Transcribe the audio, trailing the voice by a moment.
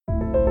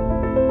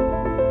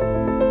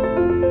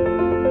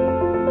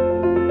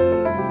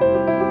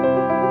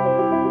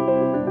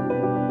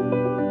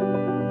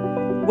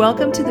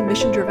Welcome to the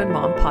Mission Driven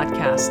Mom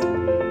Podcast.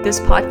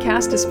 This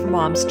podcast is for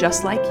moms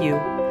just like you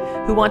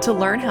who want to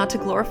learn how to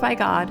glorify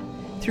God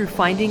through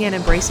finding and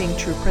embracing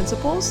true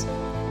principles,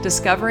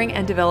 discovering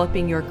and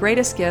developing your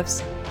greatest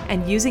gifts,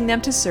 and using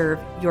them to serve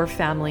your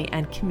family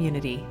and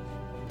community.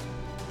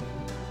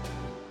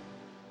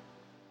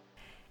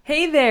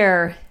 Hey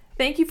there!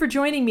 Thank you for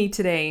joining me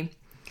today.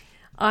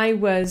 I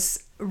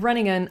was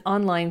running an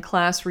online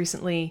class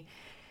recently,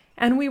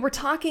 and we were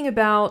talking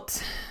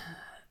about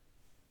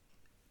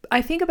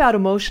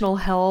emotional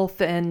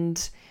health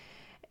and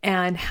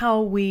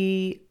how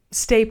we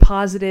stay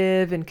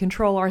positive and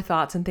control our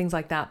thoughts and things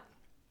like that.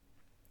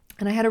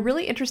 And I had a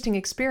really interesting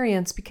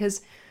experience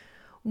because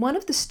one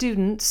of the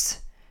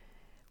students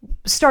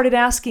started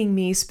asking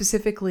me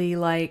specifically,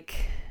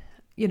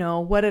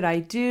 what did I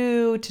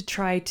do to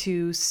try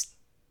to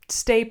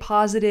stay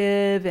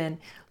positive and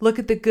look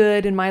at the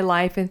good in my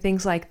life and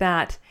things like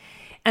that.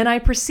 And I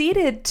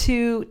proceeded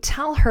to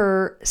tell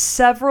her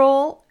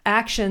several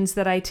actions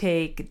that I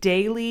take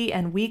daily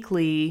and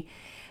weekly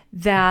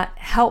that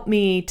help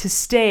me to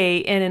stay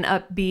in an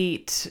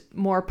upbeat,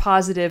 more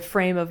positive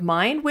frame of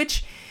mind,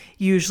 which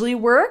usually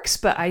works,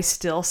 but I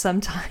still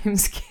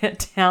sometimes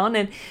get down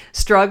and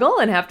struggle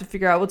and have to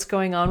figure out what's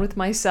going on with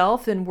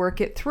myself and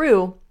work it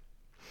through.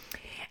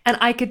 And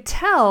I could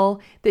tell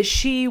that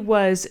she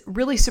was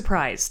really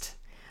surprised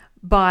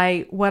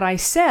by what I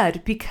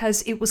said,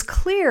 because it was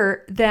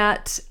clear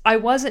that I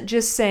wasn't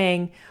just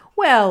saying,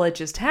 well, it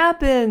just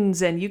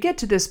happens, and you get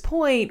to this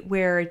point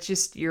where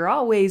you're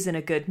always in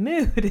a good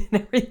mood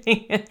and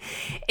everything.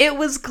 It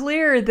was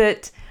clear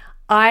that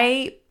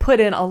I put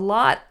in a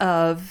lot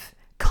of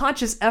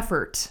conscious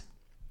effort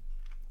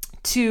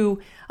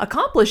to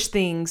accomplish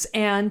things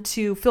and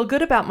to feel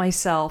good about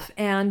myself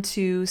and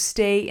to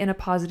stay in a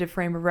positive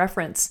frame of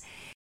reference.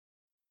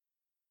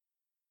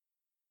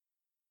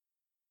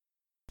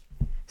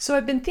 So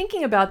I've been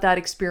thinking about that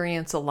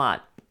experience a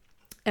lot.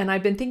 And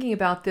I've been thinking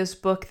about this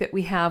book that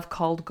we have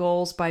called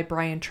Goals by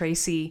Brian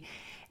Tracy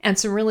and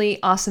some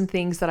really awesome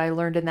things that I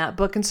learned in that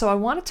book. And so I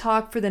want to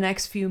talk for the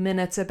next few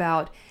minutes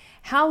about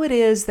how it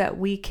is that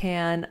we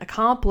can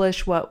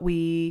accomplish what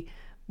we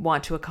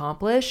want to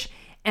accomplish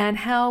and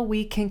how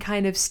we can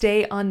kind of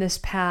stay on this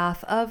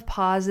path of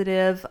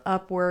positive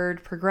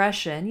upward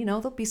progression.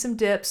 There'll be some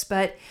dips,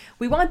 but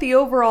we want the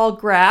overall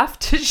graph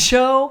to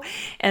show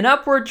an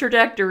upward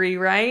trajectory,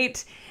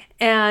 right?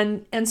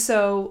 And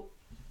so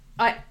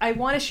I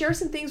want to share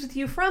some things with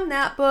you from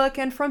that book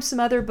and from some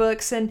other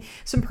books and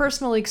some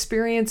personal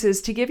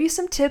experiences to give you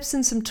some tips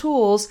and some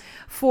tools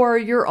for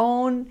your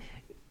own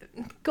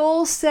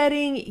goal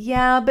setting.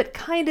 Yeah, but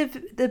kind of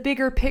the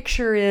bigger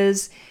picture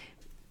is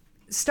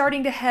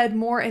starting to head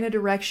more in a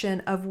direction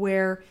of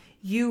where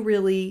you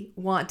really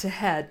want to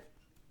head.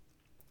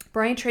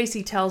 Brian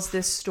Tracy tells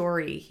this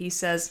story. He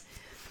says,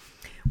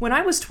 "When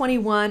I was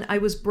 21, I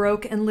was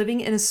broke and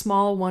living in a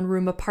small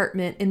one-room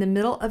apartment in the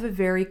middle of a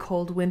very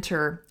cold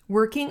winter,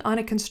 working on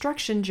a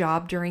construction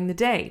job during the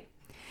day.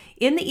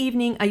 In the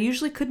evening, I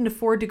usually couldn't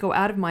afford to go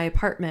out of my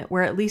apartment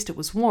where at least it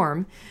was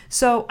warm,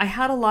 so I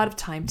had a lot of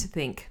time to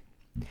think.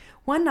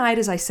 One night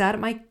as I sat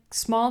at my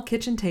small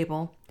kitchen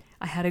table,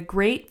 I had a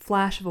great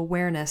flash of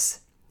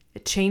awareness.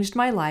 It changed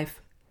my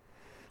life.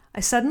 I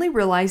suddenly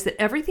realized that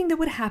everything that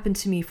would happen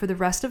to me for the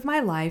rest of my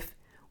life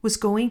was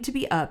going to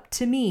be up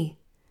to me.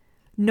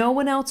 No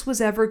one else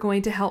was ever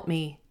going to help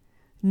me.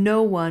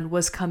 No one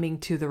was coming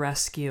to the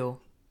rescue.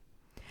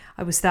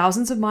 I was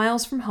thousands of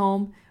miles from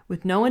home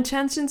with no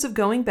intentions of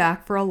going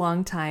back for a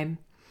long time.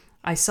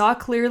 I saw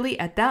clearly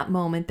at that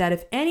moment that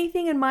if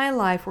anything in my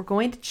life were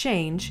going to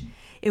change,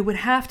 it would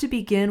have to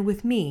begin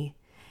with me.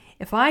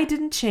 If I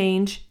didn't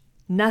change,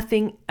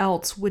 nothing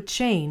else would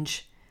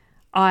change.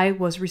 I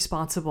was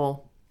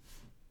responsible."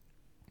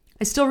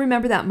 I still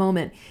remember that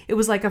moment. It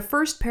was like a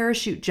first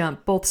parachute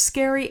jump, both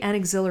scary and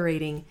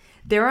exhilarating.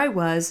 There I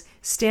was,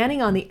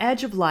 standing on the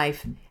edge of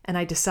life, and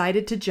I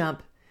decided to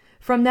jump.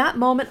 From that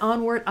moment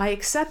onward, I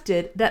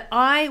accepted that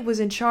I was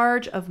in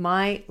charge of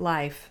my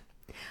life.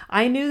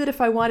 I knew that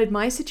if I wanted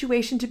my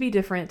situation to be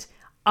different,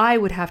 I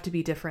would have to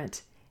be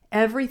different.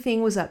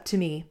 Everything was up to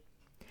me.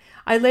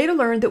 I later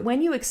learned that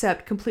when you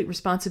accept complete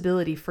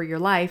responsibility for your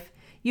life,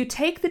 you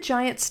take the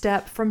giant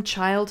step from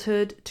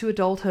childhood to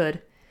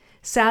adulthood.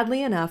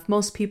 Sadly enough,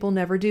 most people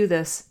never do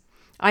this.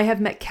 I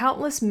have met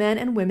countless men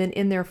and women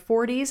in their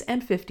 40s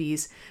and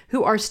 50s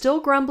who are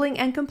still grumbling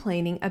and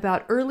complaining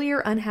about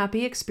earlier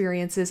unhappy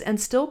experiences and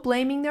still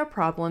blaming their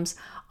problems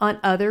on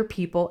other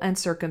people and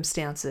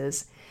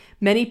circumstances.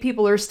 Many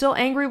people are still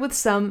angry with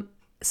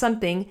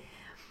something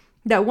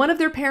that one of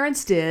their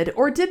parents did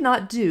or did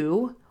not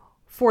do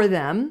for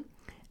them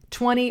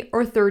 20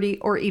 or 30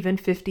 or even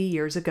 50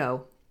 years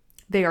ago.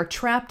 They are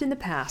trapped in the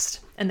past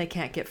and they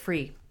can't get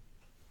free.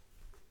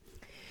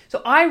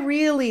 So I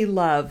really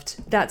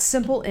loved that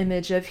simple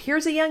image of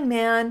here's a young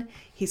man,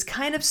 he's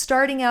kind of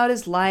starting out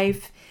his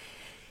life.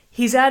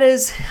 He's at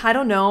his,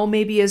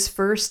 maybe his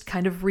first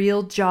kind of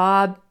real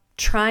job,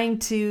 trying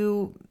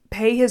to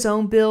pay his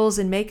own bills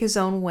and make his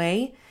own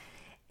way.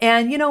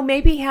 And,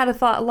 maybe he had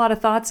a lot of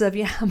thoughts of,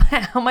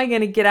 how am I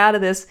going to get out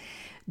of this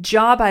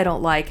job I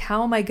don't like?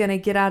 How am I going to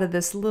get out of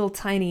this little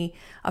tiny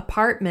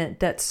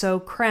apartment that's so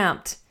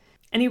cramped?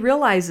 And he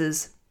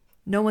realizes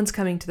no one's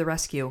coming to the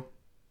rescue.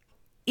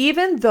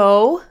 Even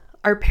though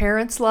our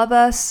parents love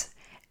us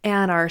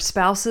and our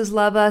spouses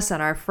love us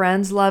and our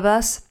friends love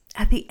us,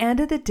 at the end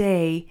of the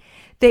day,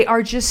 they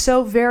are just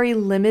so very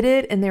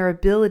limited in their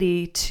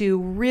ability to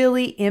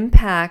really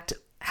impact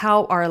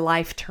how our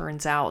life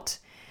turns out.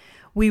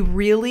 We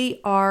really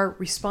are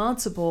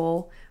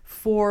responsible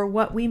for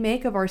what we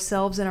make of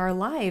ourselves in our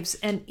lives.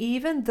 And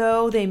even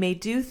though they may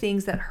do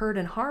things that hurt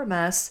and harm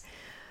us,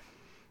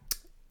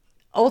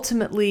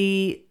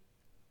 ultimately,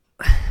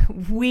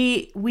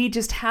 we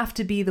just have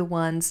to be the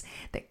ones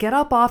that get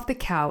up off the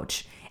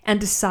couch and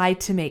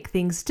decide to make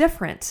things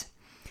different.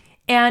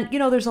 And,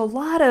 there's a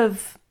lot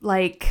of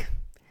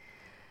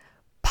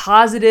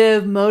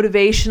positive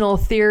motivational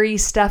theory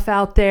stuff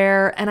out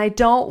there. And I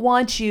don't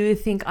want you to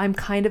think I'm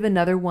kind of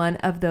another one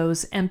of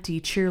those empty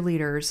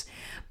cheerleaders.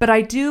 But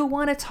I do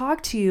want to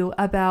talk to you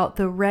about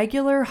the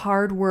regular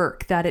hard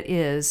work that it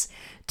is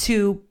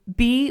to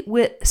be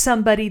with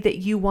somebody that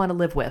you want to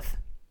live with.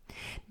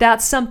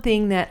 That's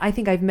something that I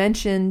think I've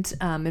mentioned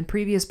in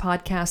previous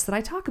podcasts that I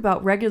talk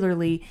about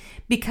regularly,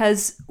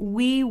 because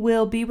we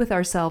will be with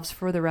ourselves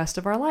for the rest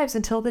of our lives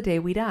until the day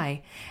we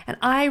die. And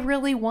I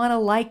really want to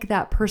like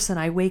that person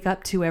I wake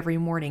up to every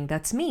morning.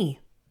 That's me.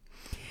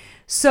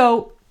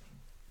 So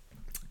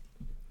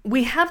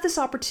we have this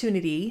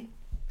opportunity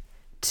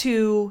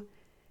to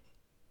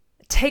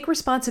take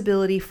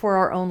responsibility for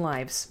our own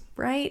lives,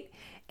 right?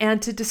 And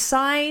to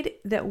decide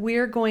that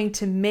we're going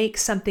to make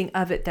something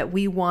of it that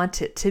we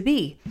want it to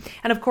be.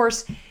 And of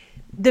course,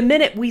 the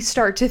minute we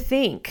start to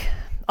think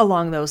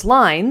along those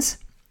lines,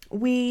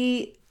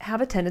 we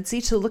have a tendency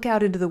to look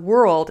out into the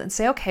world and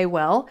say, okay,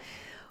 well,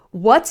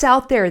 what's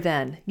out there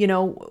then?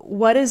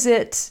 What is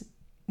it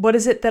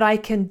that I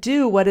can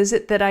do? What is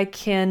it that I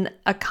can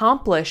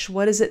accomplish?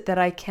 What is it that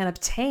I can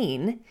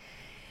obtain?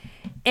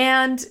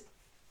 And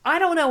I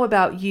don't know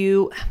about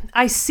you.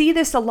 I see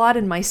this a lot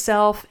in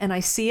myself, and I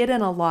see it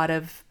in a lot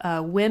of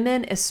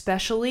women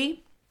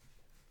especially,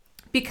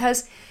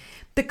 because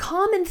the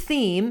common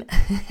theme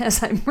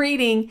as I'm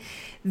reading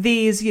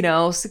these,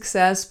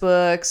 success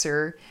books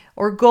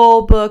or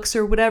goal books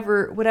or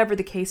whatever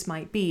the case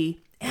might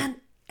be, and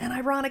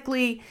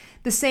ironically,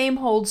 the same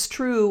holds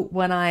true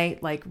when I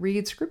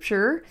read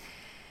scripture,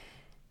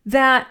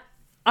 that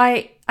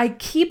I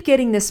keep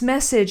getting this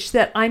message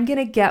that I'm going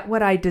to get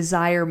what I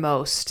desire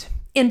most.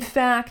 In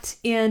fact,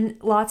 in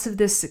lots of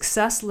this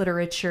success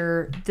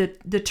literature,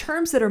 the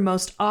terms that are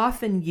most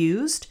often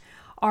used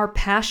are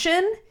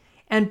passion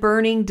and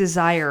burning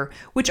desire,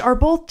 which are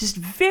both just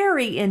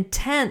very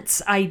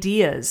intense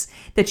ideas,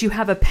 that you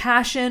have a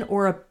passion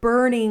or a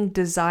burning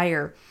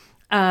desire.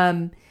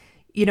 My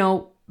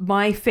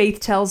faith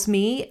tells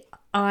me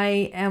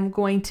I am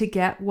going to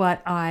get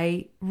what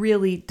I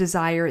really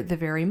desire the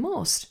very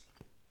most.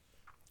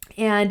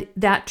 And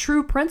that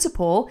true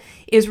principle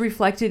is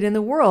reflected in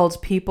the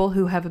world. People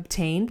who have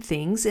obtained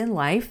things in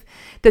life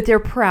that they're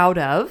proud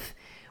of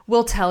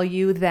will tell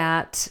you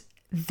that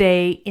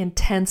they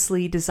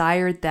intensely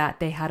desired that.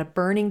 They had a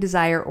burning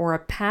desire or a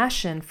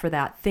passion for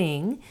that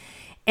thing,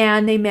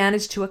 and they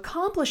managed to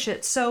accomplish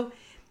it. So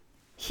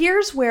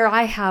here's where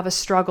I have a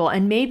struggle,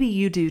 and maybe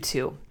you do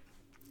too.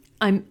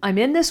 I'm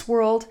in this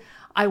world.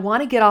 I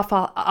want to get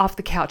off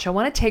the couch. I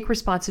want to take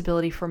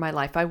responsibility for my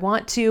life. I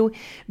want to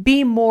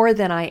be more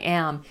than I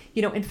am.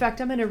 In fact,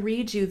 I'm going to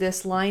read you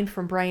this line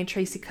from Brian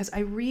Tracy because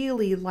I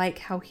really like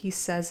how he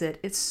says it.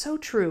 It's so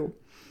true.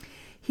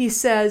 He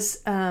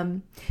says,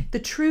 the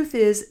truth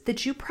is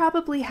that you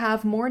probably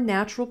have more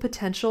natural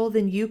potential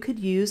than you could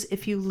use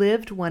if you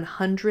lived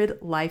 100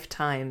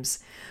 lifetimes.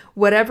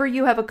 Whatever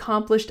you have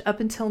accomplished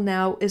up until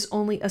now is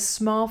only a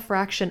small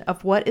fraction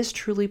of what is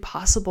truly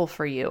possible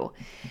for you.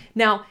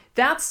 Now,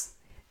 that's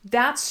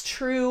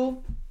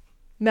true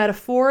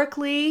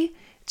metaphorically.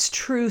 It's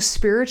true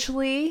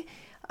spiritually.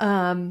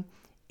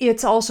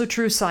 It's also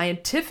true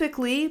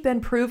scientifically,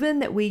 been proven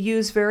that we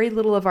use very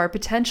little of our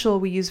potential.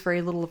 We use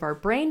very little of our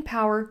brain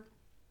power.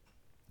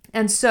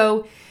 And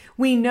so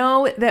we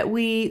know that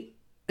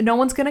no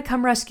one's going to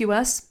come rescue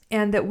us,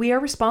 and that we are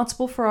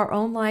responsible for our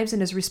own lives.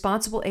 And as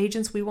responsible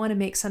agents, we want to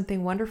make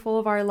something wonderful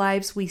of our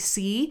lives.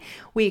 We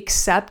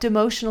accept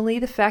emotionally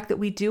the fact that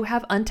we do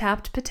have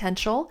untapped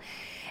potential,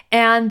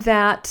 and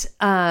that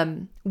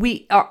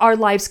our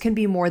lives can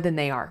be more than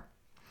they are.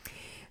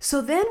 So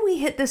then we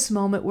hit this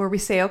moment where we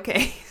say,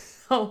 okay,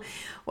 so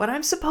what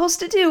I'm supposed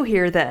to do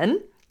here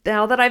then,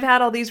 now that I've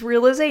had all these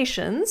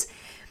realizations,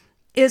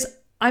 is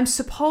I'm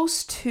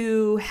supposed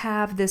to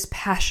have this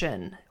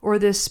passion or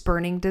this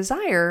burning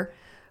desire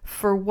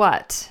for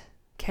what?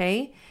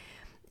 Okay?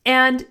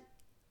 And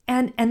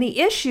the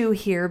issue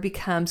here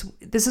becomes,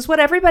 this is what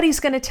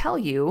everybody's going to tell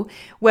you,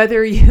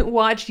 whether you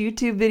watch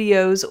YouTube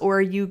videos or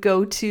you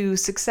go to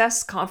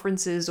success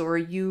conferences or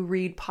you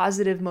read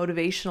positive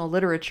motivational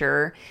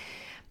literature.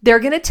 They're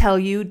going to tell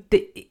you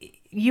that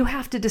you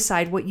have to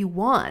decide what you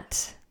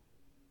want.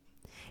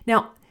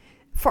 Now,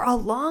 for a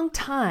long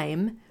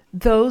time,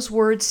 those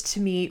words to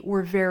me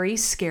were very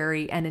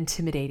scary and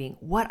intimidating.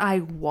 What I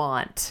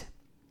want.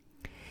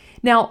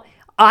 Now,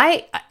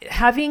 I,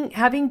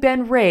 having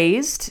been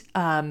raised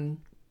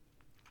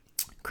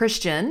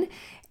Christian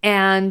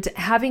and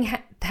having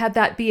had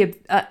that be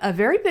a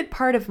very big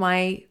part of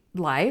my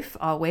life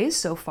always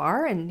so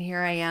far, and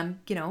here I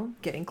am,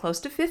 getting close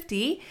to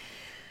 50.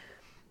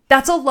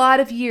 That's a lot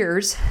of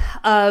years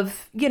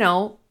of,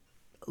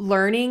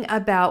 learning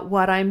about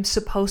what I'm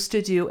supposed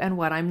to do and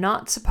what I'm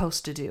not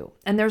supposed to do.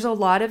 And there's a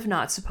lot of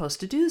not supposed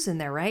to do's in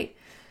there, right?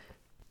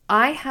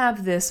 I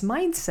have this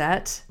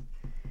mindset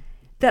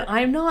that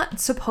I'm not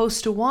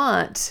supposed to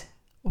want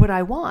what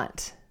I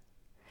want.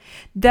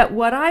 That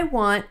what I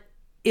want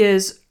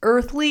is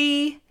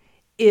earthly,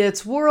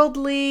 it's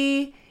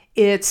worldly,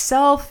 it's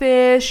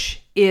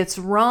selfish, it's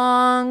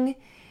wrong,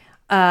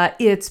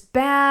 it's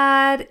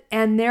bad,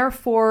 and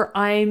therefore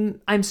I'm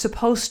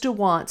supposed to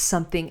want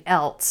something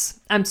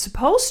else. I'm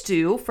supposed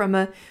to, from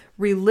a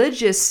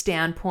religious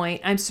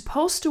standpoint, I'm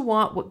supposed to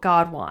want what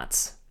God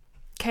wants.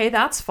 Okay,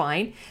 that's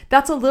fine.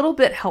 That's a little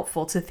bit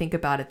helpful to think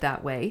about it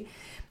that way.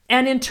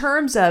 And in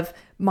terms of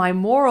my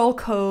moral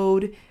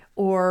code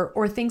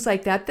or things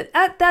like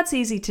that's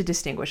easy to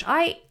distinguish.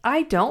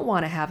 I don't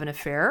want to have an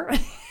affair,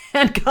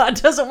 and God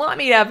doesn't want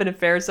me to have an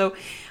affair, so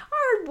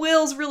our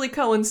wills really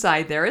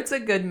coincide there. It's a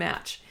good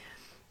match.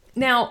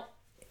 Now,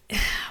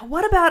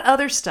 what about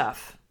other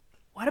stuff?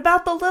 What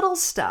about the little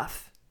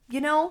stuff?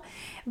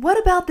 What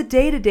about the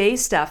day-to-day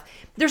stuff?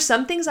 There's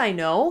some things I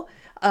know.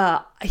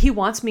 He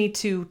wants me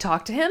to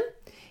talk to him.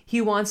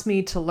 He wants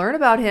me to learn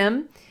about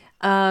him.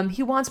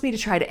 He wants me to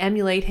try to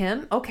emulate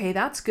him. Okay,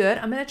 that's good.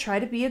 I'm going to try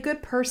to be a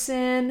good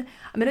person.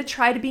 I'm going to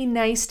try to be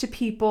nice to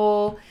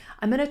people.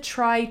 I'm going to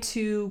try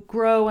to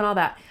grow and all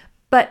that.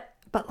 But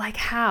like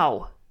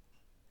how?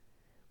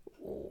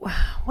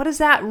 What does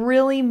that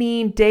really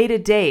mean day to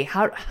day?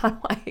 How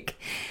like,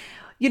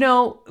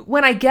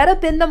 when I get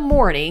up in the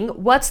morning,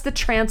 what's the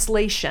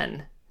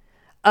translation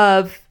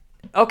of,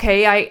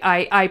 okay,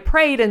 I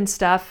prayed and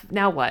stuff.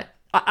 Now what?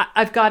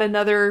 I've got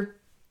another,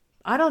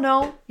 I don't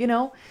know,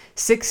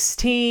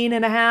 15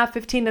 and a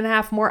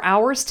half more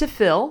hours to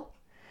fill.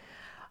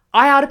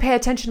 I ought to pay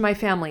attention to my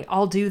family.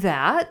 I'll do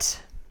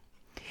that.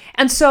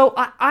 And so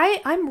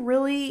I'm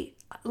really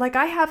like,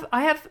 I have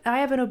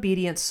an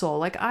obedient soul.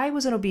 Like I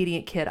was an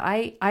obedient kid.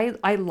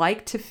 I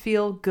like to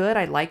feel good.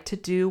 I like to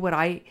do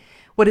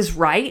what is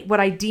right, what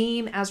I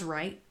deem as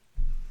right.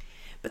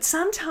 But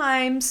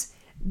sometimes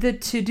the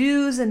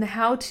to-dos and the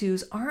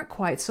how-tos aren't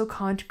quite so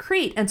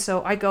concrete. And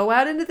so I go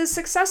out into the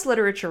success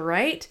literature,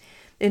 right?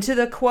 Into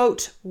the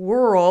quote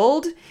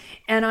world,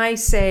 and I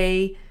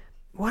say,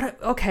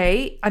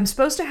 okay, I'm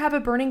supposed to have a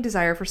burning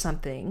desire for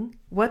something.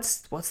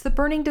 What's the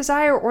burning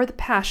desire or the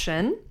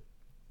passion?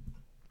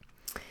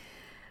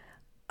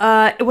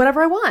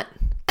 Whatever I want.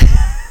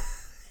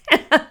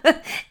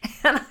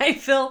 And I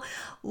feel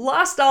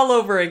lost all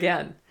over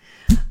again.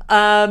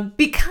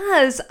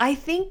 Because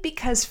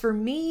for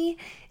me,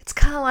 it's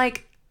kind of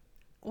like,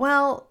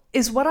 well,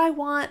 is what I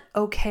want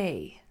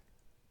okay?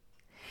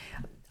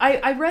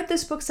 I read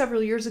this book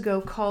several years ago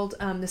called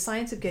The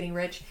Science of Getting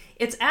Rich.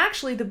 It's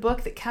actually the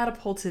book that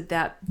catapulted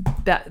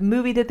that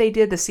movie that they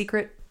did, The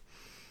Secret.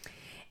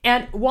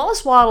 And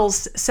Wallace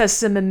Wattles says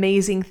some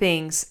amazing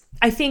things.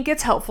 I think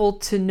it's helpful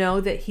to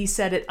know that he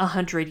said it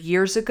 100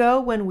 years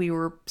ago when we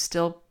were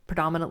still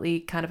predominantly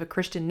kind of a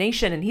Christian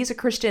nation, and he's a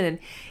Christian, and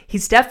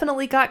he's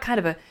definitely got kind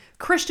of a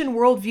Christian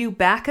worldview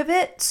back of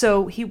it.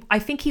 So I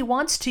think he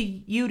wants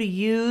you to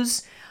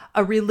use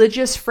a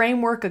religious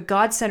framework, a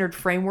God-centered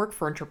framework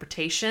for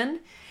interpretation.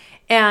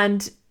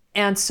 And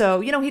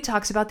so, he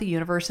talks about the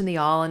universe and the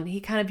all, and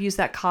he kind of uses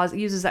that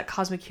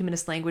cosmic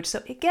humanist language.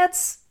 So it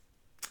gets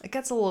a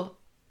little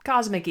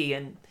cosmic-y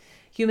and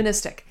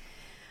humanistic.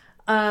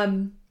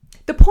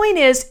 The point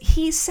is,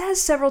 he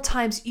says several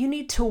times, you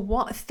need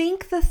to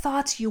think the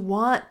thoughts you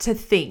want to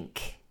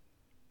think.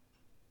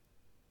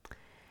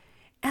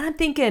 And I'm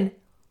thinking,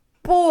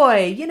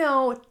 boy,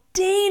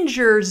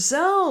 danger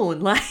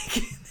zone.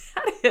 Like,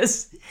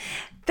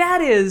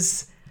 that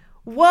is,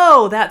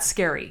 whoa, that's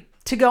scary.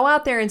 To go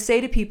out there and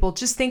say to people,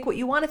 just think what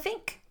you want to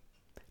think.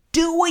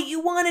 Do what you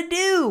want to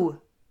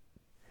do.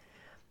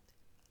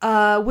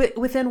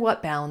 Within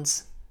what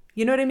bounds?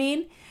 You know what I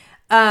mean?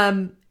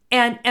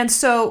 And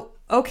so,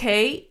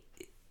 okay,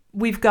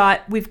 we've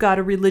got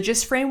a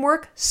religious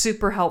framework,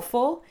 super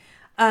helpful.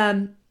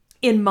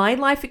 In my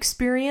life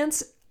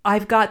experience,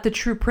 I've got the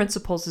true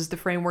principles as the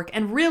framework.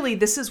 And really,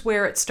 this is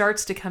where it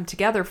starts to come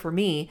together for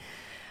me.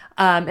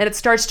 And it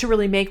starts to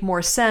really make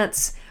more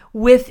sense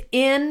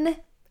within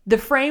the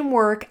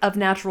framework of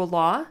natural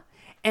law.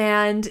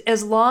 And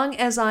as long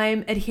as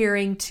I'm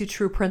adhering to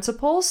true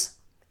principles,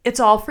 it's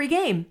all free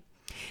game.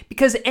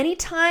 Because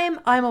anytime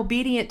I'm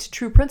obedient to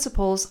true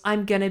principles,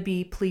 I'm going to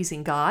be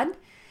pleasing God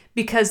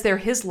because they're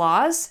his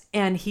laws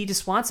and he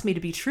just wants me to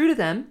be true to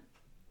them.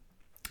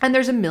 And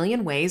there's a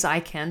million ways I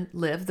can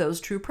live those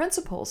true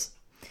principles.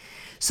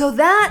 So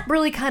that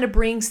really kind of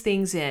brings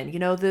things in.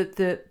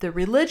 The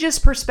religious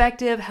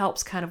perspective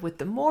helps kind of with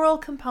the moral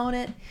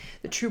component.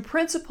 The true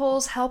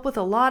principles help with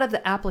a lot of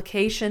the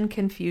application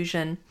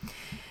confusion.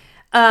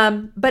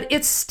 But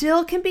it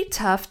still can be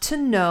tough to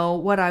know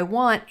what I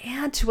want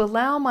and to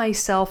allow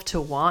myself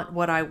to want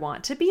what I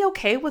want, to be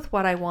okay with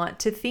what I want,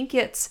 to think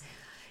it's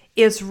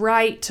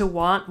right to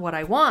want what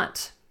I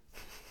want.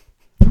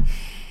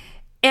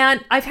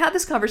 And I've had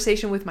this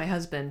conversation with my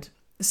husband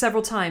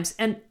several times,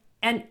 and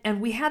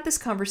we had this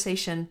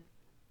conversation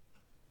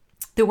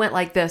that went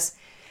like this.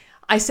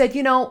 I said,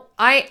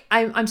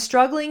 I'm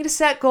struggling to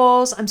set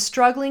goals. I'm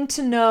struggling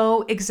to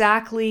know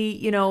exactly,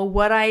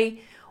 what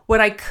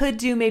I could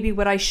do, maybe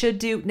what I should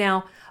do.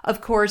 Now,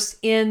 of course,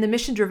 in the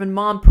Mission Driven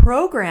Mom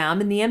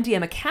program in the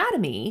MDM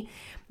Academy,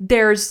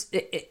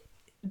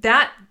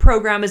 that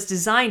program is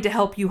designed to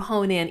help you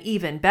hone in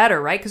even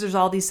better, right? Because there's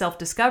all these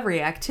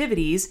self-discovery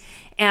activities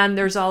and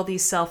there's all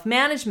these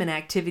self-management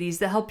activities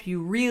that help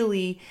you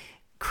really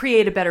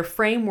create a better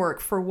framework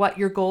for what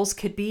your goals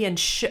could be and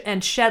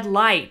shed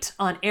light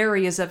on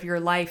areas of your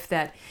life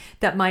that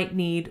might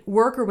need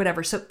work or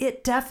whatever. So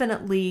it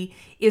definitely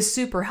is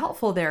super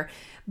helpful there.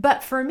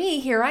 But for me,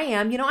 here I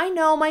am, I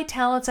know my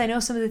talents. I know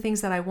some of the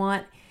things that I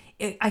want.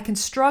 I can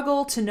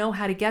struggle to know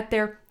how to get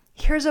there.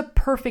 Here's a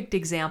perfect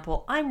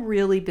example. I'm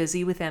really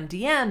busy with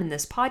MDM in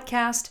this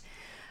podcast.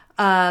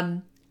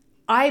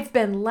 I've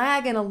been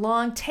lagging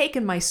along,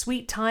 taking my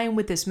sweet time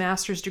with this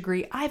master's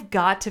degree. I've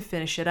got to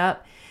finish it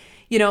up.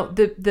 The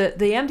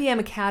MDM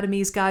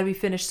Academy's got to be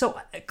finished. So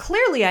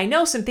clearly I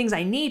know some things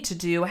I need to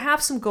do. I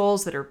have some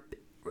goals that are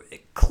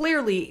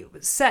clearly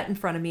set in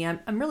front of me.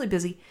 I'm really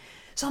busy.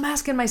 So I'm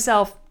asking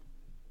myself,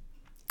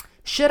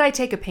 should I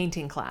take a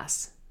painting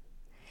class?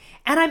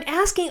 And I'm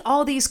asking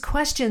all these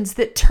questions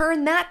that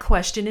turn that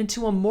question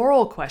into a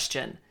moral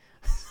question.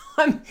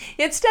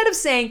 Instead of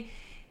saying,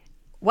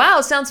 wow,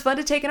 sounds fun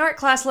to take an art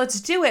class,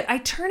 let's do it, I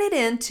turn it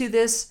into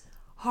this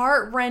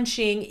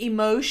heart-wrenching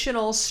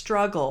emotional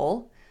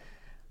struggle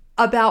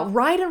about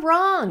right and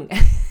wrong.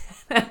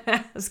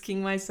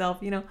 Asking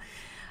myself, is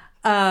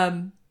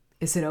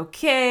it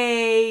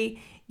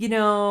okay,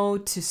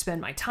 to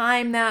spend my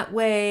time that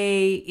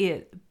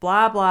way?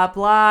 Blah, blah,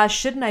 blah.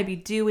 Shouldn't I be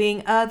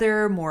doing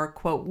other, more,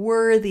 quote,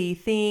 worthy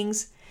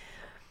things?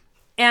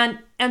 And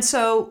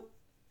so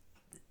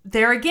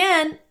there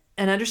again,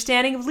 an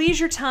understanding of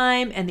leisure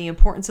time and the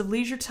importance of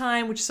leisure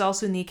time, which is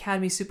also in the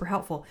Academy, super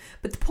helpful.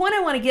 But the point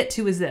I want to get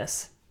to is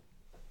this.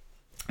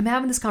 I'm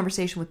having this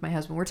conversation with my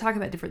husband. We're talking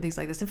about different things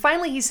like this. And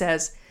finally he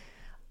says,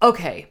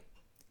 okay,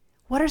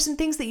 what are some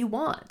things that you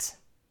want?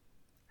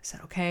 I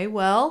said, okay,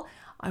 well,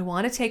 I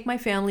want to take my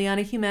family on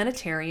a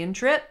humanitarian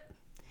trip.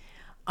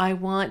 I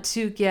want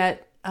to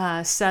get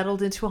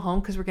settled into a home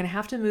because we're going to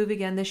have to move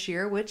again this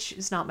year, which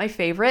is not my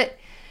favorite.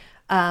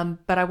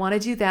 But I want to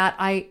do that.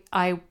 I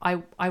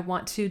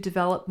want to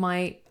develop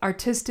my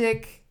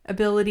artistic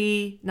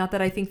ability. Not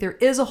that I think there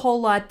is a whole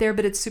lot there,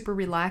 but it's super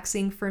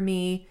relaxing for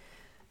me.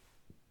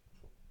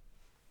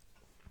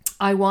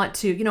 I want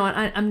to,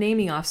 I'm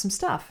naming off some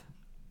stuff.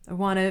 I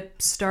want to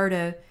start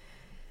a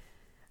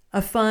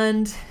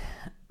fund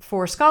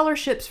for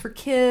scholarships for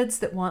kids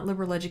that want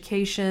liberal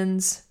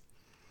educations.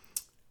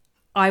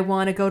 I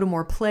want to go to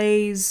more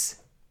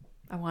plays.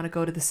 I want to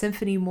go to the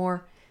symphony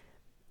more.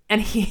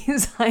 And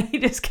he's like, he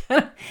just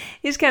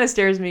kind of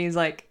stares at me. He's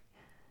like,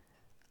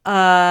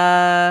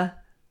 there's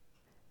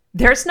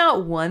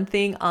not one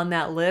thing on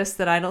that list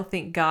that I don't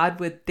think God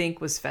would think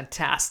was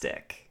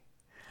fantastic.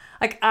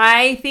 Like,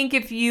 I think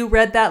if you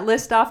read that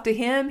list off to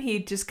him,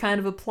 he'd just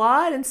kind of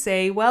applaud and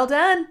say, well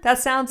done. That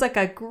sounds like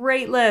a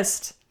great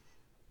list.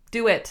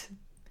 Do it.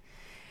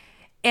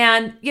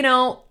 And,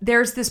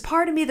 there's this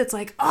part of me that's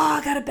like, oh,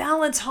 I got to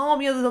balance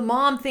home, the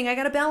mom thing. I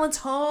got to balance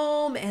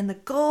home and the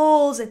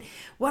goals and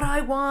what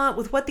I want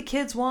with what the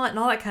kids want and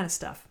all that kind of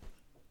stuff.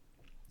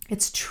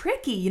 It's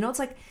tricky. It's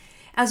like,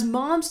 as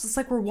moms, it's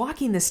like we're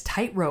walking this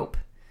tightrope.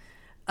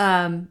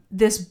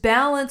 This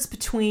balance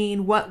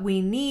between what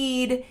we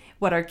need,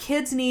 what our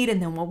kids need,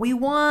 and then what we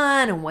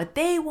want and what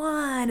they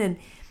want and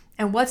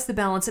what's the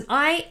balance. And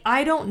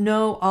I don't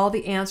know all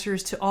the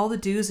answers to all the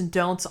do's and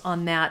don'ts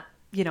on that,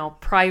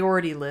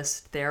 priority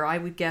list there. I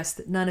would guess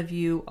that none of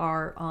you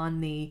are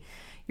on the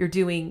you're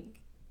doing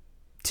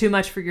too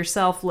much for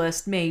yourself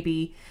list,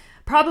 maybe.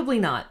 Probably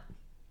not.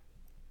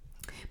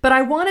 But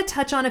I want to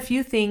touch on a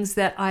few things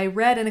that I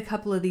read in a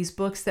couple of these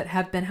books that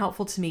have been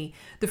helpful to me.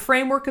 The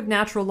framework of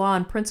natural law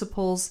and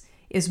principles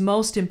is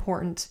most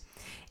important.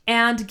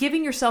 And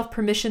giving yourself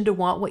permission to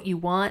want what you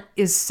want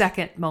is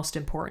second most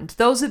important.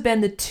 Those have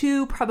been the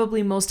two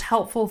probably most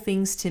helpful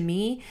things to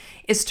me,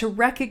 is to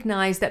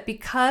recognize that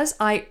because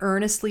I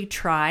earnestly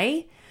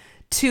try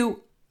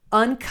to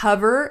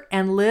uncover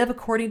and live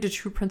according to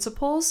true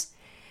principles,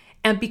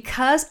 and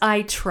because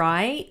I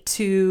try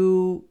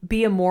to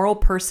be a moral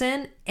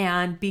person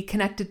and be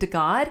connected to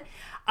God,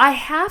 I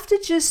have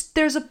to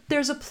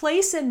there's a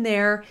place in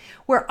there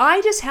where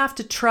I just have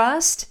to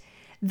trust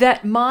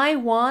that my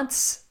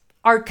wants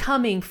are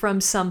coming from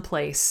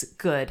someplace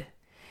good.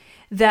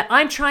 that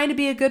I'm trying to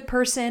be a good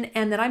person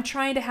and that I'm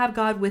trying to have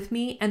God with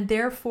me. And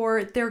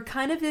therefore there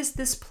kind of is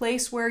this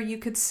place where you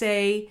could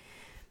say,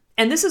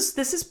 and this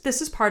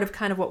is part of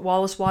kind of what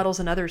Wallace Wattles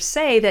and others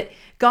say, that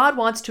God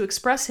wants to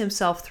express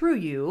himself through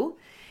you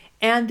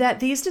and that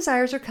these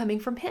desires are coming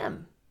from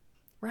him,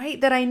 right?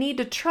 That I need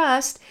to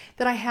trust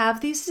that I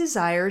have these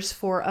desires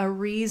for a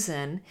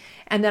reason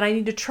and that I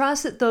need to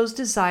trust that those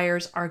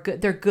desires are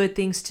good. They're good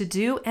things to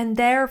do and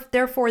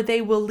therefore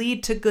they will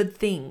lead to good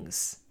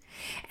things.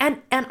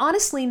 And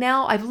honestly,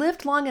 now I've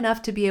lived long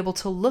enough to be able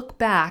to look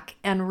back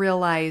and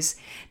realize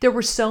there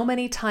were so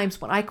many times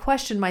when I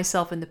questioned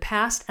myself in the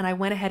past and I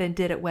went ahead and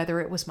did it,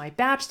 whether it was my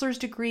bachelor's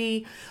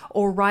degree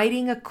or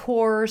writing a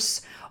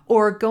course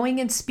or going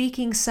and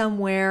speaking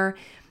somewhere.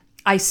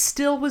 I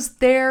still was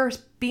there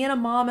being a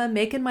mama,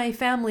 making my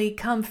family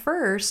come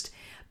first,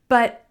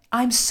 but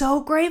I'm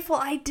so grateful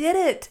I did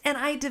it. And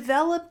I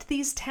developed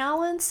these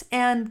talents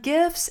and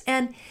gifts,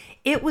 and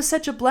it was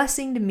such a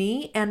blessing to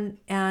me. And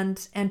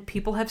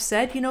people have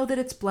said, that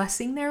it's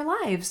blessing their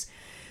lives.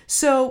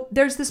 So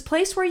there's this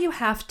place where you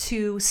have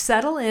to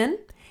settle in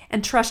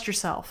and trust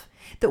yourself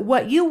that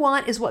what you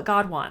want is what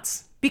God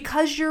wants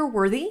because you're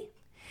worthy,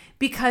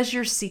 because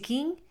you're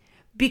seeking,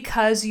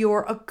 because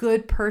you're a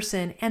good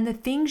person, and the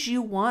things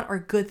you want are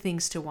good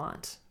things to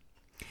want.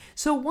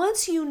 So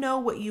once you know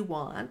what you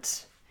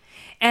want,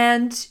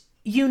 and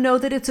you know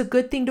that it's a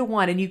good thing to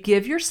want, and you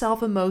give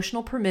yourself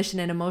emotional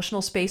permission and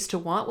emotional space to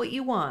want what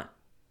you want.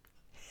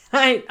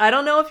 I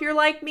don't know if you're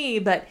like me,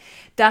 but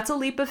that's a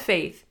leap of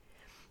faith.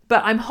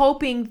 But I'm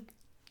hoping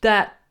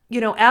that,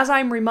 as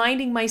I'm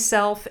reminding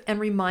myself and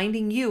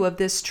reminding you of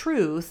this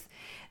truth,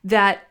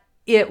 that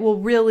it will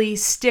really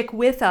stick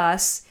with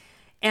us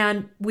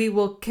and we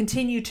will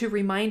continue to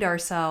remind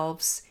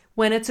ourselves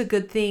when it's a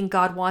good thing,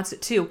 God wants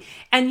it too.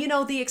 And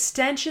the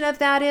extension of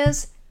that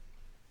is,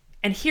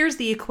 and here's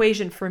the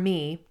equation for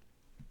me,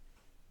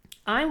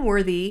 I'm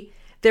worthy,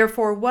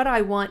 therefore what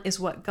I want is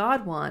what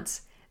God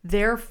wants,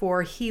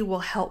 therefore he will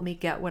help me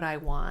get what I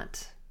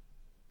want.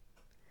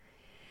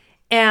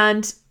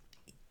 And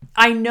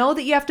I know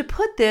that you have to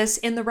put this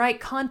in the right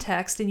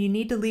context and you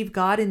need to leave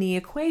God in the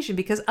equation,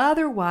 because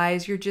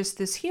otherwise you're just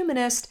this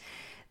humanist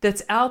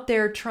that's out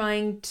there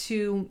trying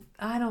to,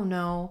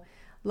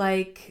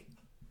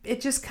 it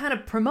just kind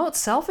of promotes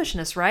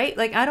selfishness, right?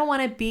 Like, I don't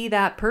want to be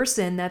that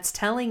person that's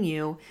telling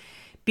you,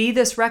 be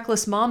this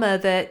reckless mama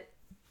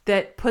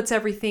that puts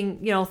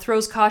everything,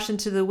 throws caution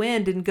to the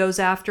wind and goes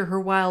after her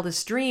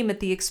wildest dream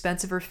at the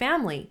expense of her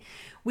family.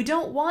 We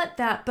don't want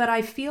that, but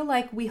I feel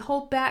like we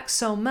hold back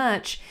so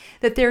much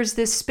that there's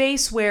this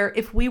space where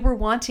if we were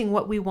wanting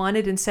what we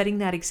wanted and setting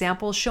that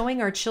example,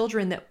 showing our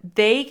children that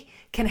they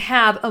can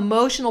have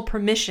emotional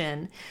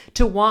permission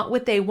to want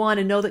what they want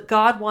and know that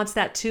God wants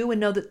that too, and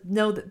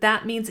know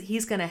that means that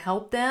he's going to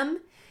help them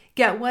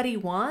get what he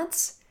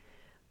wants,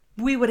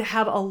 we would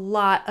have a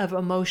lot of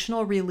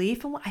emotional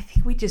relief, and I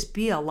think we'd just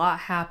be a lot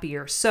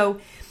happier. So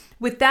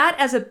with that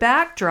as a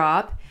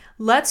backdrop,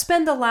 let's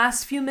spend the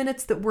last few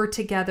minutes that we're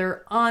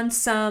together on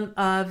some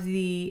of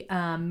the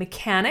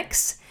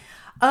mechanics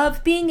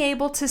of being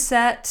able to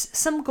set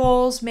some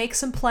goals, make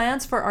some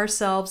plans for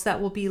ourselves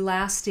that will be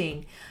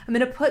lasting. I'm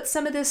going to put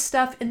some of this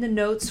stuff in the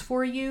notes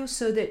for you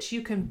so that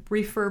you can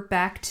refer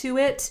back to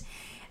it,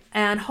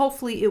 and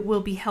hopefully it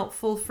will be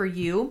helpful for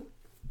you.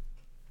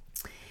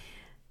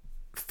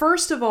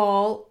 First of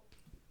all,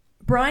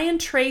 Brian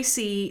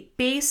Tracy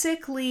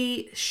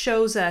basically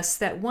shows us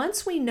that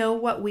once we know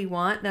what we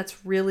want,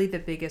 that's really the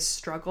biggest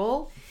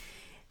struggle.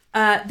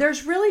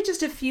 There's really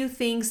just a few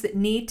things that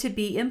need to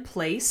be in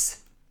place.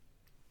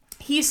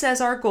 He says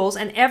our goals,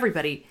 and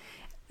everybody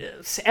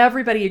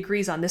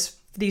agrees on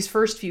these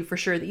first few for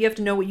sure, that you have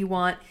to know what you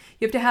want.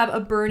 You have to have a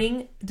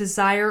burning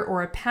desire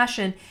or a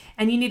passion,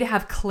 and you need to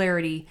have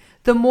clarity.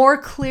 The more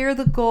clear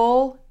the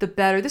goal, the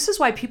better. This is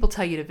why people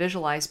tell you to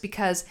visualize,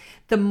 because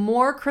the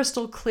more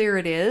crystal clear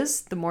it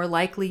is, the more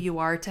likely you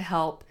are to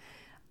help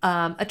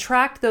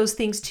attract those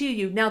things to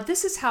you. Now,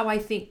 this is how I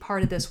think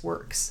part of this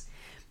works.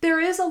 There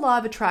is a law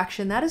of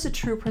attraction. That is a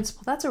true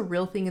principle. That's a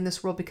real thing in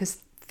this world,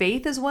 because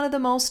faith is one of the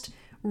most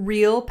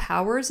real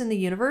powers in the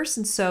universe.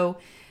 And so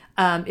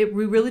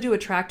we really do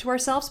attract to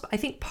ourselves. But I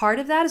think part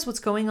of that is what's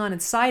going on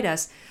inside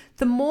us.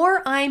 The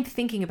more I'm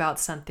thinking about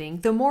something,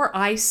 the more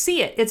I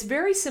see it. It's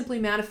very simply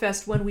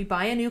manifest when we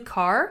buy a new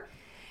car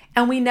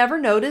and we never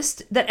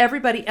noticed that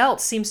everybody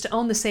else seems to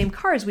own the same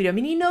car as we do. I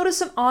mean, you notice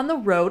them on the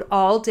road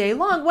all day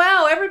long.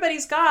 Wow,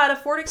 everybody's got a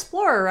Ford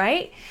Explorer,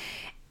 right?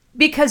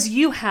 Because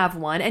you have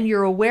one and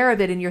you're aware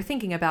of it and you're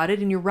thinking about it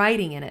and you're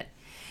riding in it.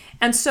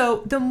 And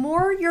so the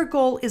more your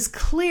goal is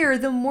clear,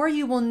 the more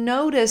you will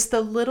notice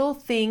the little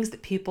things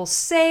that people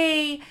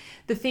say,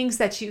 the things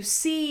that you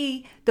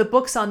see, the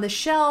books on the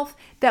shelf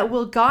that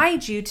will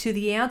guide you to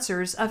the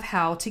answers of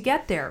how to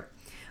get there.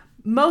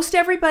 Most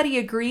everybody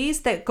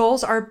agrees that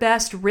goals are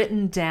best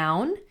written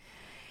down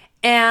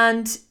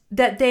and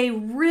that they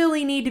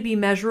really need to be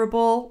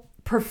measurable,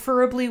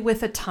 preferably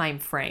with a time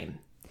frame,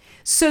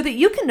 so that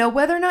you can know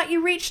whether or not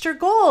you reached your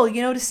goal.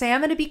 To say,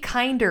 I'm going to be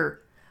kinder.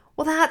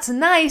 well, that's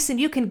nice and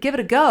you can give it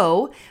a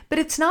go, but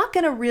it's not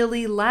going to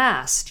really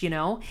last,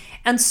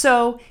 And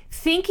so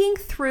thinking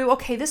through,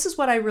 okay, this is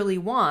what I really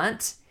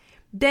want,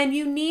 then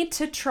you need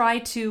to try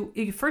to,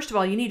 first of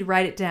all, you need to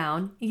write it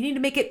down. You need to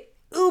make it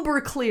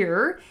uber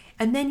clear,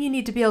 and then you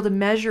need to be able to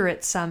measure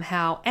it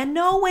somehow and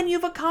know when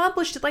you've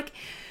accomplished it. Like,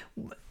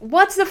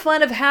 what's the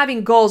fun of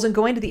having goals and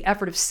going to the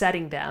effort of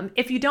setting them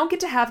if you don't get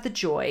to have the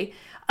joy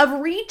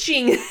of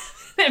reaching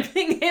and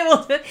being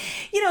able to,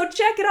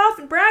 check it off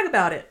and brag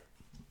about it?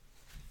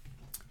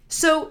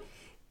 So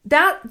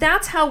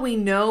that's how we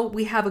know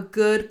we have a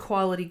good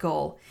quality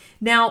goal.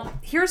 Now,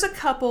 here's a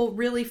couple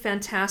really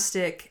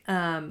fantastic,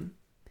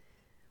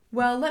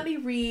 let me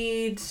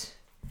read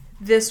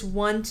this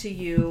one to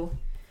you.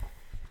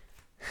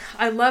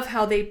 I love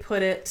how they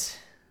put it.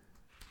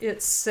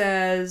 It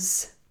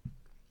says,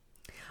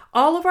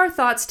 all of our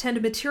thoughts tend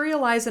to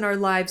materialize in our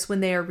lives when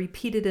they are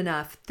repeated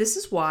enough. This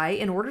is why,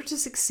 in order to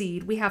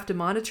succeed, we have to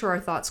monitor our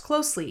thoughts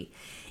closely.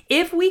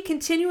 If we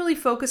continually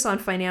focus on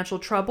financial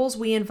troubles,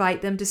 we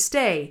invite them to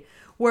stay.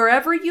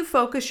 Wherever you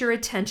focus your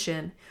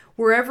attention,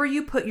 wherever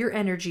you put your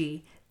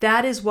energy,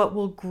 that is what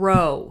will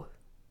grow.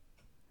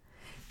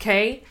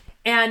 Okay?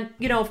 And,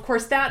 of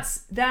course,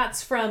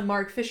 that's from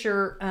Mark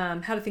Fisher,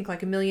 How to Think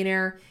Like a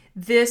Millionaire.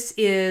 This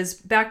is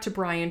back to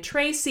Brian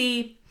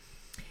Tracy.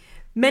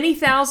 Many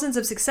thousands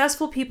of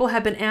successful people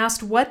have been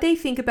asked what they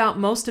think about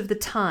most of the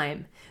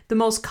time. The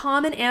most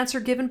common answer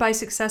given by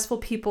successful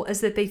people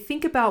is that they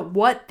think about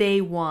what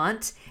they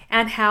want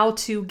and how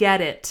to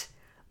get it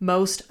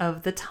most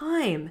of the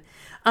time.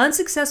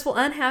 Unsuccessful,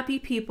 unhappy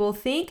people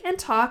think and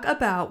talk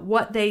about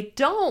what they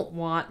don't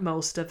want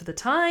most of the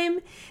time.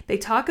 They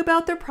talk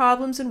about their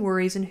problems and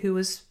worries and who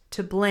is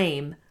to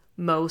blame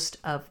most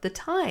of the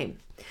time.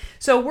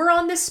 So we're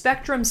on this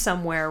spectrum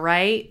somewhere,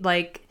 right?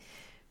 Like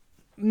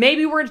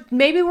maybe we're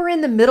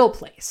in the middle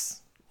place.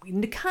 We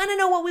kind of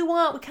know what we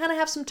want. We kind of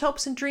have some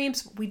hopes and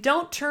dreams. But we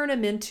don't turn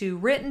them into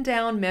written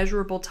down,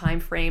 measurable,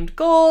 time-framed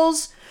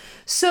goals.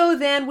 So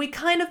then we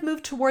kind of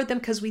move toward them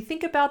because we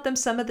think about them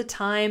some of the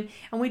time,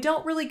 and we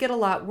don't really get a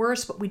lot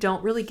worse, but we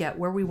don't really get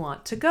where we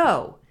want to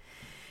go.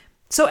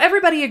 So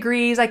everybody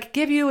agrees. I could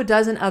give you a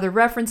dozen other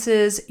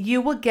references.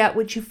 You will get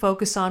what you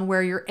focus on.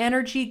 Where your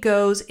energy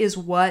goes is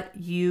what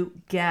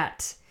you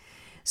get.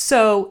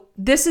 So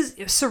this is,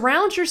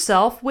 surround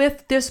yourself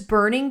with this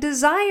burning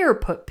desire.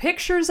 Put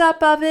pictures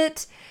up of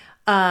it.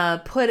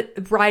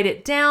 Write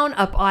it down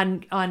up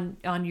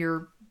on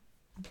your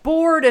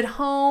board at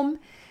home.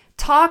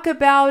 Talk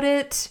about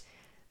it.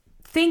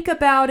 Think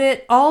about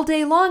it all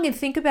day long and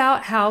think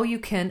about how you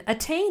can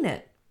attain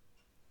it.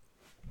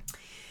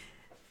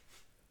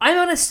 I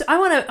want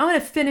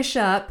to finish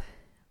up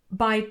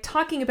by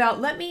talking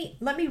about, let me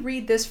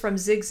read this from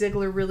Zig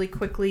Ziglar really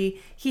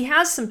quickly. He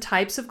has some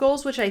types of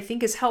goals, which I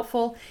think is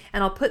helpful,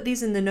 and I'll put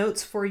these in the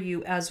notes for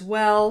you as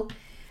well.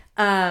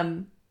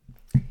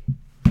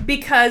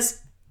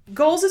 Because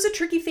goals is a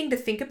tricky thing to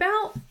think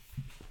about,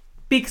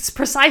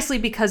 precisely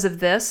because of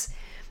this.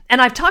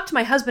 And I've talked to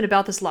my husband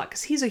about this a lot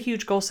because he's a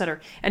huge goal setter.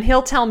 And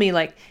he'll tell me,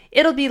 like,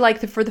 it'll be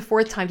like for the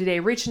fourth time today,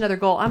 reach another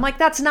goal. I'm like,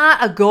 that's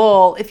not a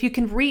goal if you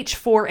can reach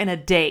 4 in a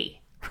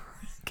day.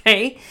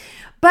 Okay?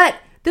 But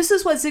this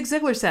is what Zig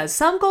Ziglar says.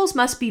 Some goals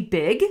must be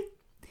big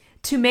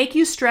to make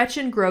you stretch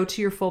and grow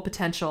to your full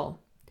potential.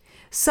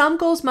 Some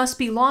goals must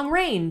be long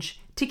range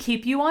to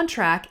keep you on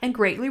track and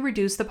greatly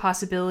reduce the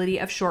possibility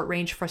of short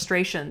range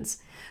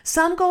frustrations.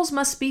 Some goals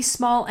must be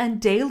small and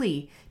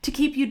daily to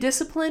keep you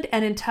disciplined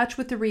and in touch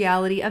with the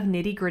reality of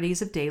nitty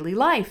gritties of daily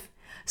life.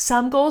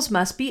 Some goals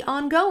must be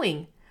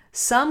ongoing.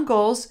 Some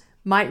goals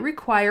might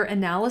require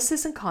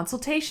analysis and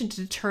consultation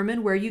to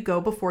determine where you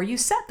go before you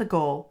set the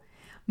goal.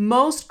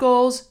 Most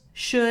goals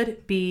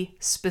should be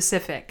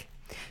specific.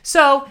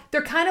 So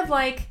they're kind of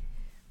like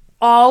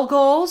all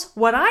goals.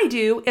 What I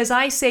do is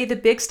I say the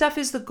big stuff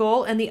is the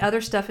goal and the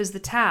other stuff is the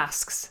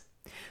tasks.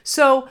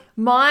 So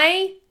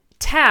my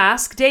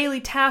daily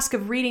task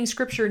of reading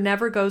scripture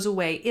never goes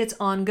away. It's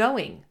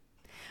ongoing.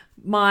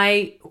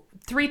 My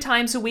 3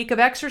 times a week of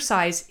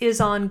exercise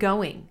is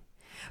ongoing.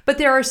 But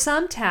there are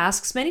some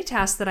tasks, many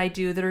tasks that I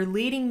do that are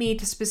leading me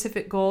to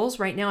specific goals.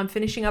 Right now I'm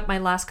finishing up my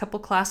last couple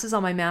classes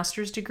on my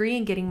master's degree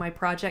and getting my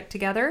project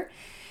together.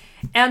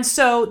 And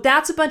so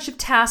that's a bunch of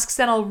tasks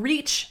that I'll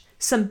reach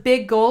some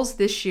big goals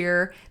this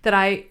year that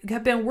I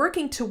have been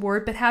working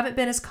toward but haven't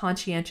been as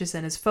conscientious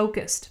and as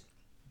focused.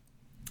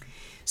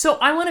 So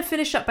I want to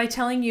finish up by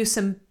telling you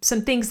some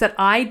things that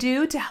I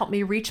do to help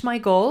me reach my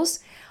goals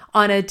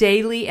on a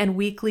daily and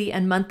weekly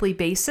and monthly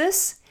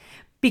basis.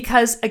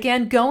 Because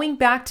again, going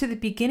back to the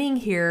beginning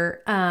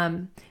here,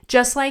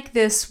 just like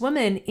this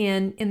woman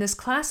in this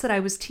class that I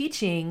was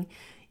teaching,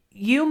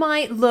 you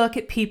might look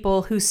at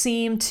people who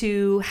seem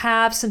to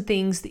have some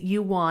things that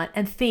you want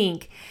and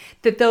think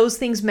that those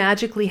things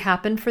magically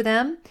happen for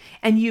them,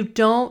 and you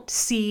don't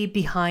see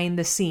behind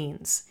the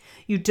scenes.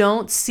 You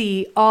don't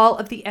see all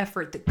of the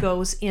effort that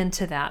goes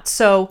into that.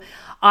 So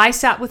I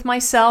sat with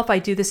myself, I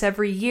do this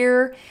every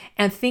year,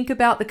 and think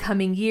about the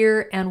coming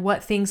year and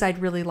what things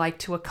I'd really like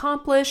to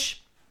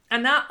accomplish.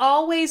 And not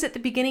always at the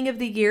beginning of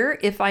the year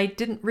if I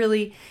didn't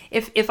really,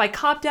 if I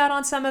copped out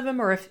on some of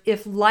them, or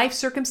if life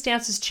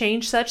circumstances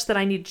change such that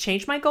I need to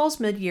change my goals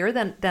mid-year,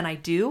 then I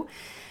do.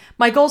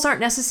 My goals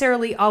aren't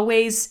necessarily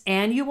always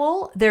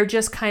annual. They're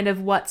just kind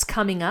of what's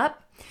coming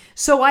up.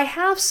 So I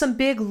have some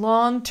big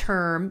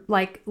long-term,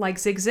 like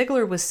Zig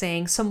Ziglar was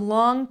saying, some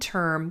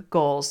long-term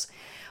goals.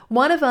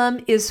 One of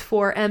them is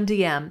for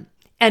MDM,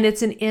 and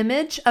it's an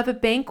image of a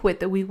banquet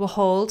that we will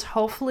hold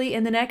hopefully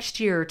in the next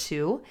year or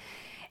two.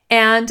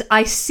 And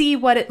I see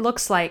what it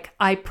looks like.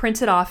 I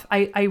print it off.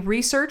 I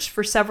researched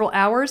for several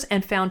hours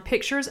and found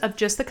pictures of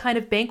just the kind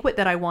of banquet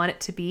that I want it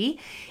to be.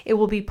 It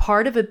will be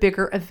part of a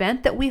bigger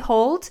event that we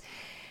hold.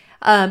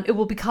 It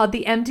will be called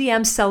the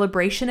MDM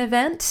Celebration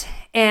Event.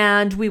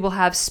 And we will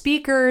have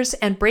speakers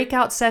and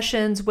breakout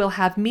sessions. We'll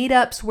have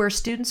meetups where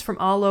students from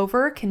all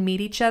over can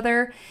meet each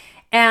other.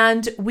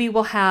 And we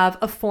will have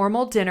a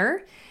formal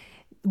dinner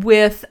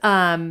with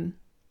some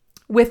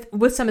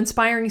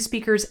inspiring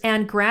speakers,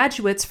 and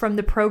graduates from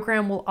the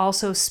program will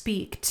also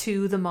speak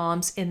to the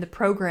moms in the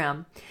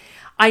program.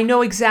 I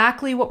know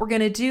exactly what we're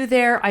going to do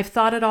there. I've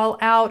thought it all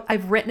out.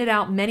 I've written it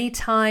out many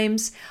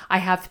times. I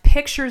have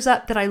pictures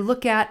up that I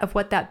look at of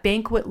what that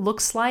banquet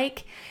looks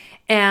like,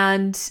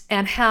 and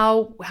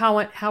how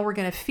we're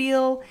going to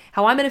feel,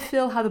 how I'm going to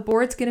feel, how the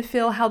board's going to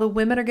feel, how the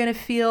women are going to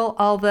feel,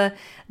 all the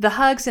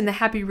hugs and the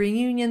happy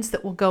reunions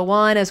that will go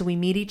on as we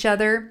meet each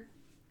other.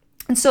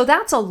 And so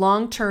that's a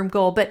long-term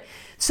goal, but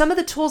some of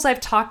the tools I've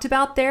talked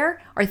about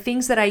there are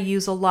things that I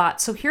use a lot.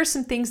 So here's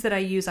some things that I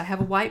use. I have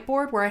a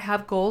whiteboard where I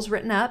have goals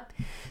written up,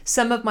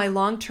 some of my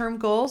long-term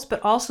goals,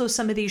 but also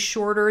some of these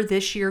shorter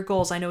this year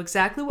goals. I know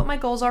exactly what my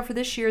goals are for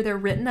this year. They're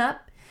written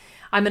up.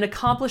 I'm going to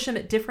accomplish them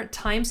at different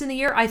times in the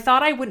year. I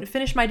thought I wouldn't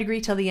finish my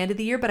degree till the end of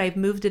the year, but I've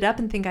moved it up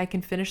and think I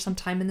can finish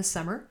sometime in the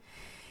summer.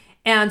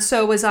 And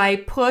so as I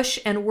push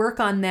and work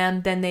on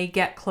them, then they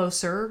get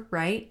closer,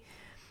 right?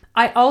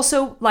 I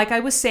also, like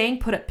I was saying,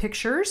 put up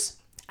pictures.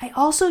 I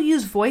also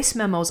use voice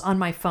memos on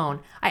my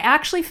phone. I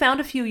actually found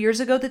a few years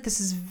ago that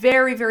this is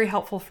very, very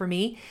helpful for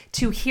me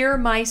to hear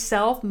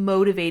myself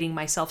motivating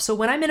myself. So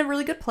when I'm in a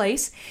really good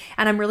place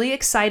and I'm really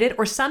excited,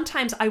 or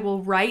sometimes I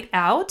will write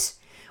out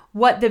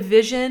what the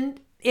vision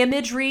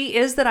imagery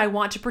is that I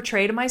want to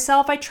portray to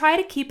myself. I try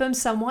to keep them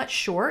somewhat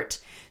short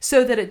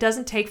so that it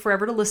doesn't take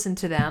forever to listen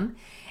to them.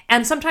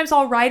 And sometimes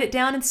I'll write it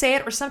down and say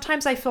it, or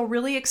sometimes I feel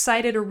really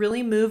excited or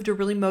really moved or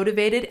really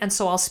motivated, and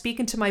so I'll speak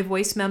into my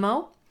voice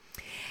memo.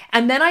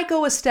 And then I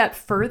go a step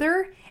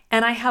further,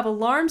 and I have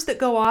alarms that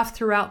go off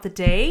throughout the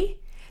day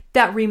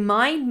that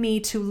remind me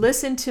to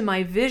listen to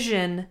my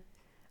vision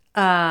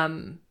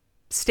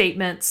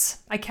statements.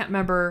 I can't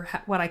remember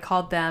what I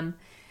called them.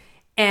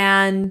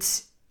 And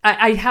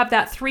I have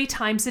that 3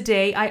 times a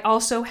day. I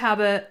also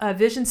have a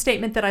vision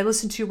statement that I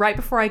listen to right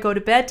before I go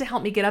to bed to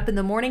help me get up in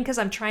the morning, because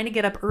I'm trying to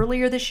get up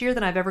earlier this year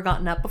than I've ever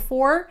gotten up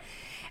before.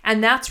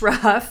 And that's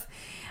rough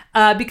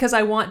because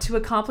I want to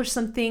accomplish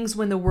some things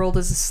when the world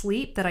is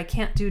asleep that I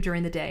can't do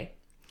during the day.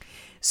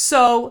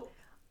 So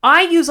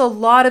I use a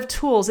lot of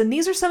tools. And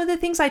these are some of the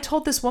things I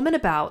told this woman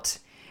about,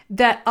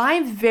 that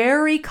I'm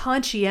very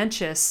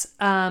conscientious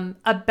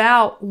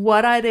about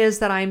what it is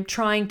that I'm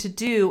trying to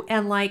do.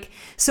 And like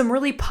some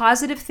really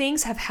positive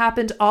things have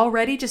happened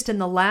already just in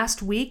the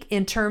last week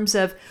in terms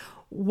of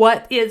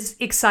what is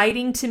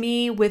exciting to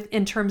me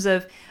in terms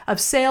of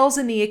sales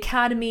in the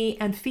academy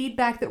and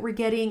feedback that we're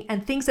getting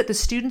and things that the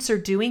students are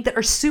doing that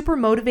are super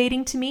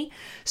motivating to me.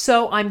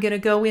 So I'm going to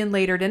go in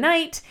later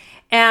tonight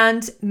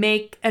and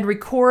make and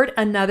record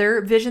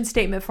another vision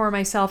statement for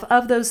myself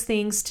of those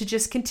things to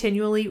just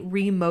continually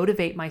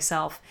re-motivate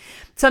myself.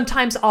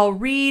 Sometimes I'll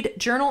read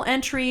journal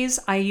entries.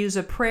 I use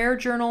a prayer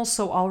journal,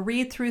 so I'll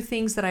read through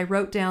things that I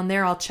wrote down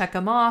there. I'll check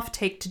them off,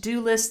 take to-do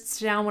lists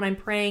down when I'm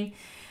praying,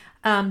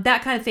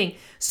 that kind of thing.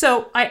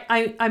 So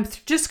I'm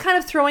just kind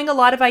of throwing a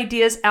lot of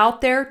ideas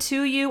out there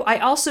to you. I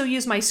also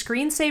use my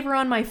screensaver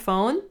on my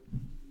phone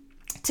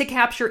to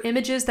capture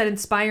images that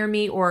inspire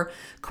me or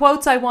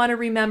quotes I want to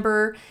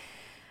remember.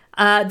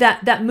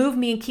 That move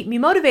me and keep me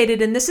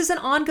motivated. And this is an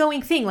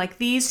ongoing thing. Like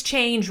these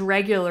change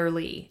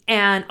regularly.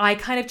 And I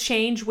kind of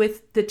change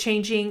with the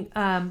changing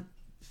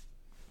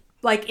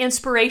like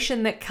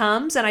inspiration that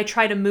comes. And I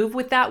try to move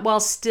with that while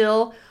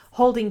still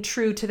holding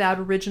true to that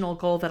original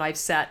goal that I've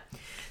set.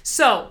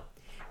 So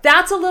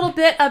that's a little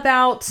bit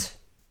about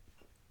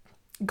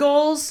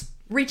goals,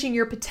 reaching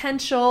your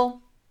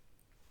potential,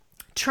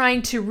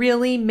 trying to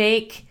really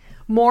make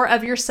more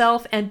of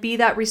yourself and be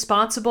that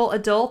responsible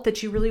adult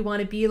that you really want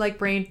to be, like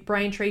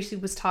Brian Tracy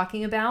was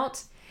talking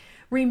about.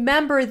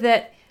 Remember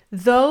that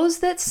those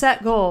that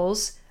set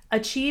goals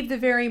achieve the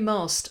very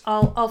most.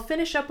 I'll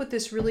finish up with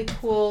this really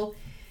cool.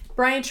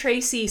 Brian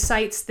Tracy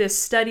cites this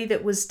study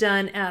that was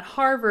done at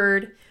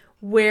Harvard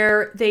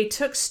where they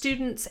took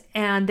students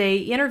and they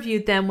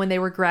interviewed them when they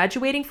were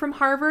graduating from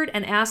Harvard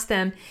and asked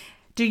them,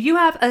 do you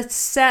have a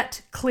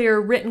set, clear,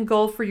 written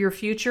goal for your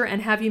future,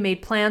 and have you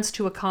made plans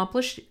to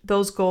accomplish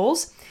those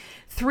goals?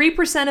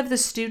 3% of the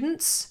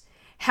students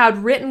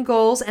had written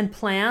goals and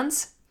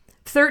plans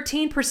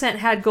 13%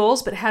 had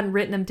goals but hadn't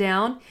written them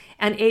down,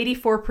 and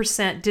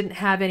 84% didn't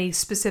have any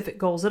specific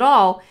goals at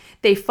all.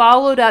 They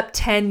followed up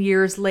 10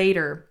 years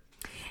later.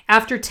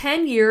 After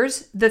 10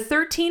 years, the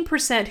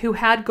 13% who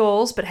had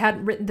goals but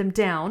hadn't written them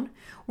down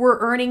were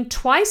earning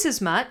twice as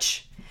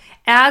much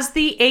as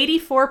the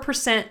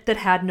 84% that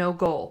had no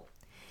goal.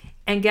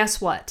 And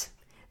guess what?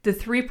 The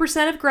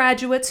 3% of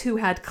graduates who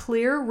had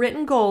clear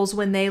written goals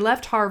when they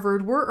left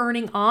Harvard were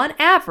earning, on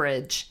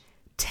average,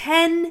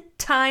 10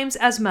 times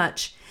as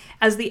much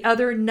as the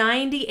other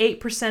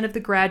 98% of the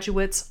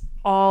graduates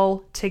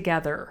all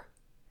together.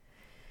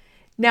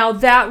 Now,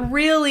 that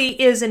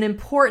really is an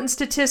important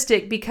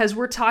statistic because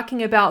we're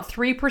talking about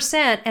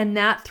 3%, and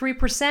that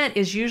 3%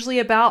 is usually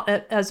about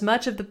as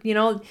much of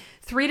the,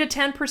 3 to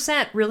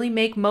 10% really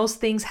make most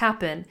things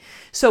happen.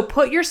 So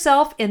put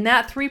yourself in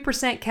that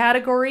 3%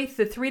 category,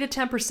 the 3 to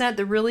 10%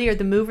 that really are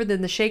the mover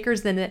than the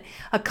shakers, that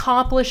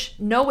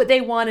know what they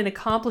want and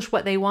accomplish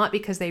what they want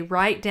because they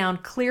write down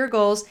clear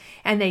goals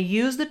and they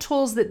use the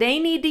tools that they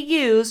need to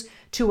use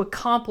to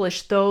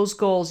accomplish those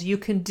goals. You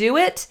can do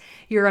it.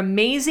 You're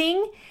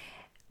amazing.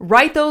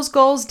 Write those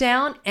goals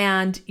down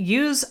and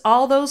use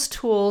all those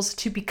tools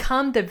to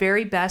become the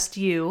very best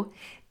you.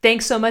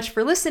 Thanks so much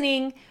for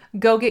listening.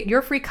 Go get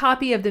your free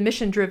copy of The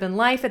Mission Driven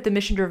Life at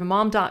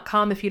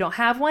themissiondrivenmom.com if you don't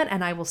have one,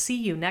 and I will see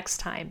you next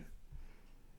time.